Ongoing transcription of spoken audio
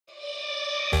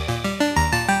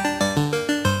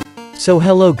So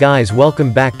hello guys,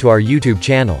 welcome back to our YouTube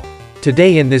channel.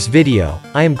 Today in this video,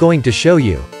 I am going to show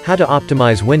you how to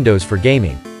optimize Windows for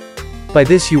gaming. By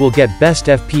this you will get best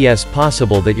FPS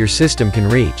possible that your system can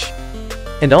reach.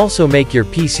 And also make your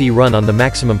PC run on the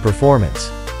maximum performance.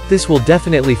 This will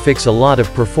definitely fix a lot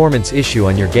of performance issue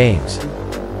on your games,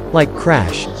 like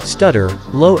crash, stutter,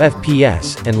 low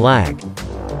FPS, and lag.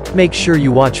 Make sure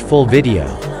you watch full video.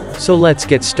 So let's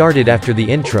get started after the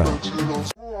intro.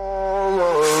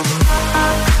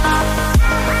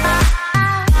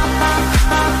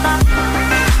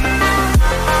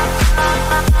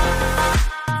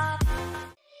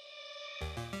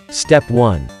 Step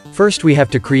 1. First we have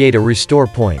to create a restore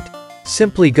point.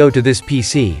 Simply go to this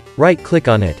PC, right-click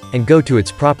on it, and go to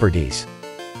its properties.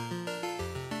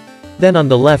 Then on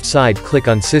the left side click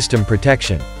on System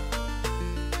Protection.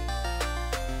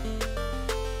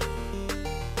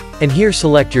 And here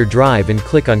select your drive and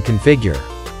click on Configure.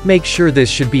 Make sure this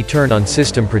should be turned on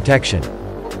System Protection.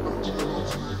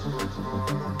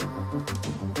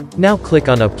 Now click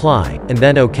on Apply, and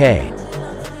then OK.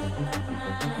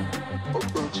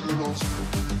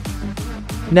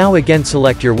 Now again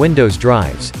select your Windows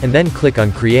drives, and then click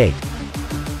on Create.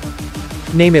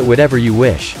 Name it whatever you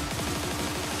wish.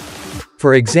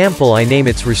 For example, I name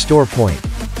its restore point.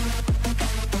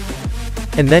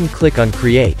 And then click on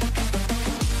Create.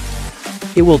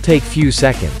 It will take few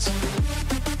seconds.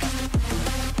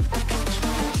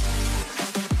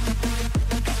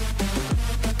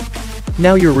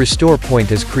 Now your restore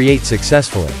point is created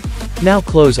successfully. Now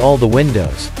close all the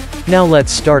windows. Now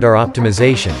let's start our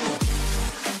optimization.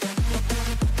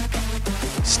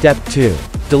 Step 2.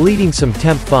 Deleting some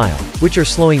temp file, which are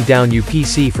slowing down your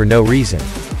PC for no reason.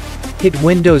 Hit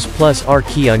Windows plus R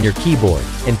key on your keyboard,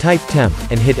 and type temp,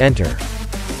 and hit enter.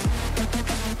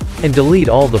 And delete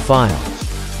all the file.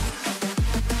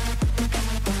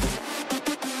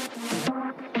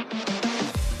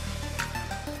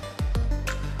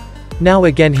 Now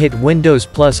again hit Windows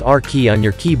plus R key on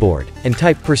your keyboard, and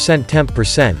type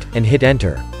 %temp%, and hit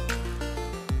enter.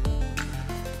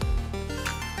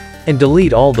 And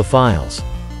delete all the files.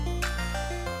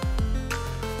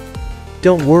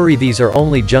 Don't worry, these are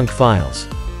only junk files.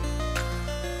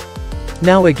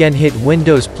 Now again hit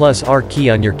Windows plus R key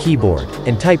on your keyboard,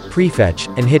 and type prefetch,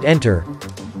 and hit enter.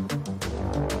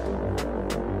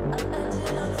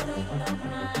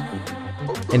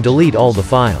 And delete all the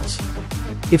files.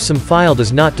 If some file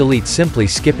does not delete, simply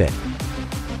skip it.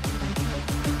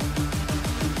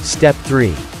 Step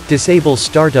 3. Disable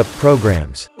startup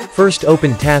programs. First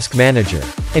open Task Manager,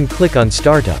 and click on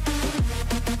Startup.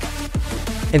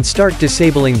 And start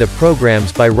disabling the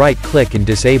programs by right-click and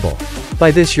disable.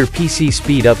 By this your PC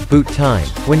speed up boot time,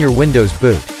 when your Windows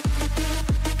boot.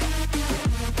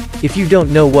 If you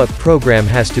don't know what program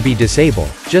has to be disabled,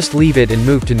 just leave it and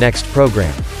move to next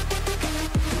program.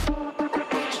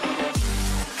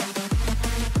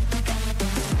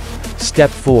 Step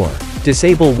 4.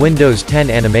 Disable Windows 10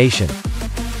 animation.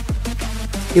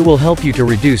 It will help you to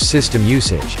reduce system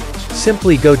usage.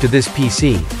 Simply go to this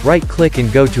PC, right-click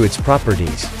and go to its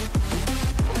properties.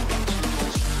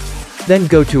 Then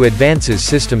go to Advances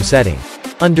System Setting.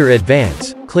 Under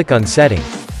Advance, click on Setting.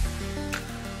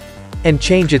 And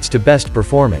change it to Best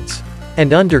Performance.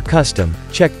 And under Custom,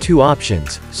 check two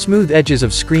options, Smooth Edges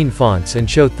of Screen Fonts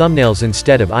and Show Thumbnails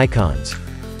instead of Icons.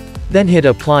 Then hit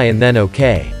Apply and then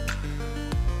OK.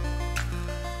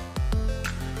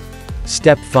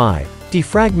 Step 5.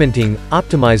 Defragmenting,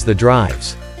 optimize the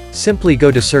drives. Simply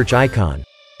go to search icon.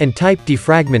 And type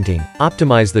defragmenting,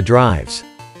 optimize the drives.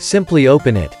 Simply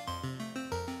open it.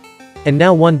 And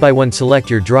now one by one select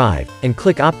your drive, and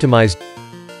click optimize.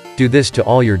 Do this to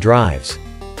all your drives.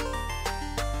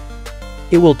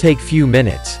 It will take few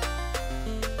minutes.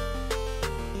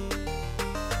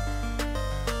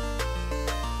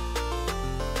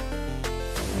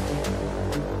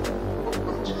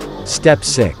 Step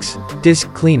 6.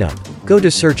 Disk Cleanup. Go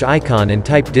to search icon and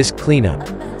type Disk Cleanup.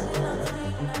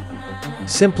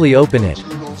 Simply open it.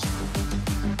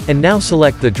 And now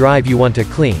select the drive you want to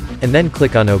clean, and then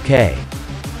click on OK.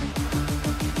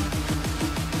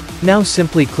 Now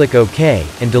simply click OK,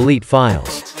 and delete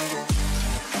files.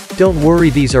 Don't worry,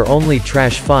 these are only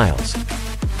trash files.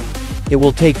 It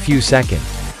will take few seconds.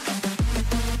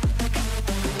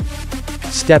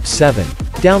 Step 7.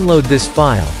 Download this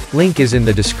file, link is in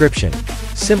the description.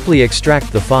 Simply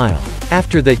extract the file.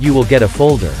 After that you will get a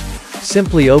folder.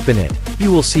 Simply open it.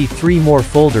 You will see 3 more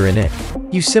folder in it.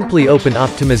 You simply open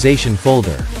Optimization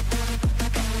folder.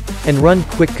 And run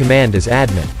quick command as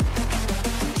admin.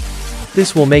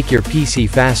 This will make your PC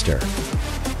faster.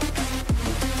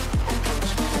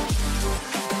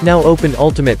 Now open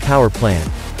Ultimate Power Plan.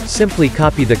 Simply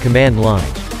copy the command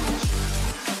line.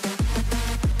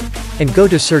 And go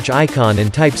to search icon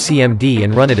and type cmd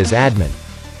and run it as admin.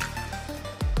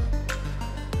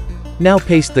 Now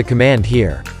paste the command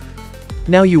here.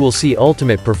 Now you will see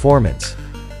ultimate performance.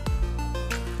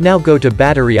 Now go to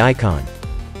battery icon.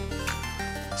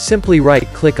 Simply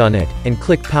right-click on it, and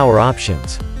click Power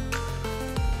Options.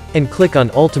 And click on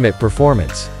Ultimate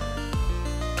Performance.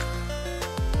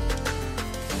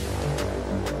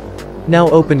 Now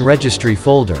open Registry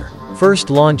folder. First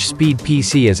launch Speed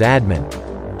PC as admin.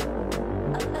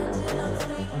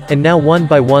 And now one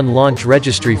by one launch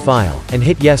registry file, and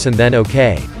hit yes and then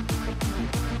OK.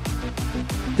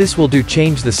 This will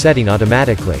change the setting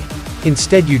automatically.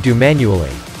 Instead you do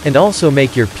manually. And also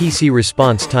make your PC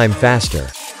response time faster.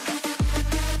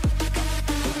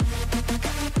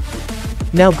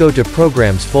 Now go to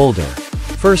Programs folder.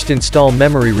 First install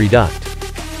Memory Reduct.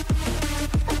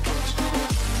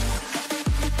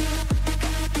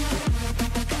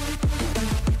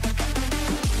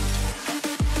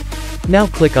 Now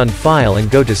click on File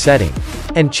and go to Setting.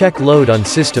 And check Load on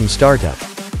System Startup.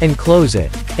 And close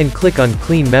it. And click on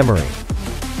Clean Memory.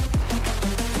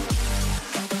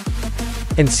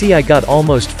 And see, I got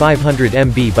almost 500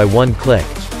 MB by one click.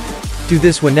 Do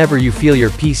this whenever you feel your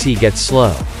PC gets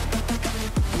slow.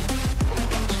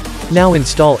 Now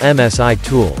install MSI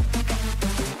tool.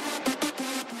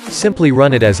 Simply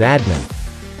run it as admin.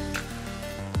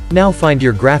 Now find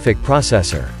your graphic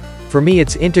processor. For me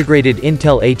it's integrated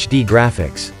Intel HD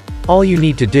graphics. All you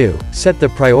need to do, set the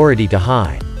priority to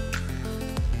high.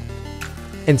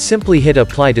 And simply hit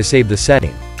apply to save the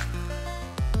setting.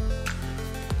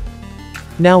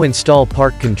 Now install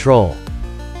Park Control.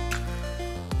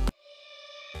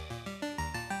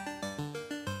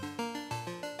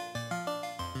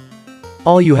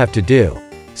 All you have to do,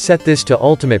 set this to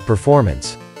Ultimate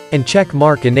Performance. And check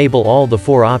mark Enable all the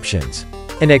 4 options.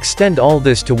 And extend all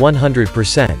this to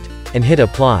 100%, and hit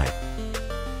apply.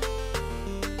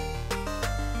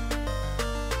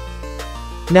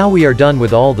 Now we are done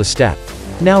with all the steps.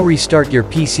 Now restart your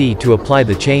PC to apply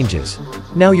the changes.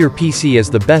 Now your PC is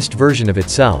the best version of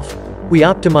itself. We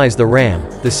optimize the RAM,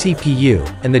 the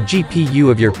CPU, and the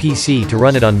GPU of your PC to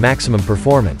run it on maximum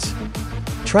performance.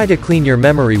 Try to clean your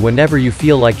memory whenever you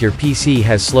feel like your PC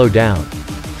has slowed down.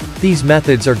 These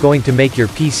methods are going to make your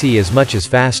PC as much as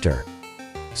faster.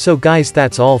 So guys,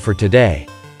 that's all for today.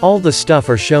 All the stuff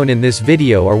are shown in this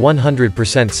video are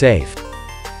 100% safe.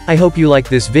 I hope you like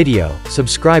this video,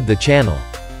 subscribe the channel,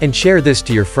 and share this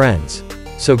to your friends.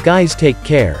 So guys, take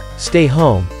care, stay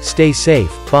home, stay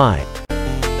safe, bye.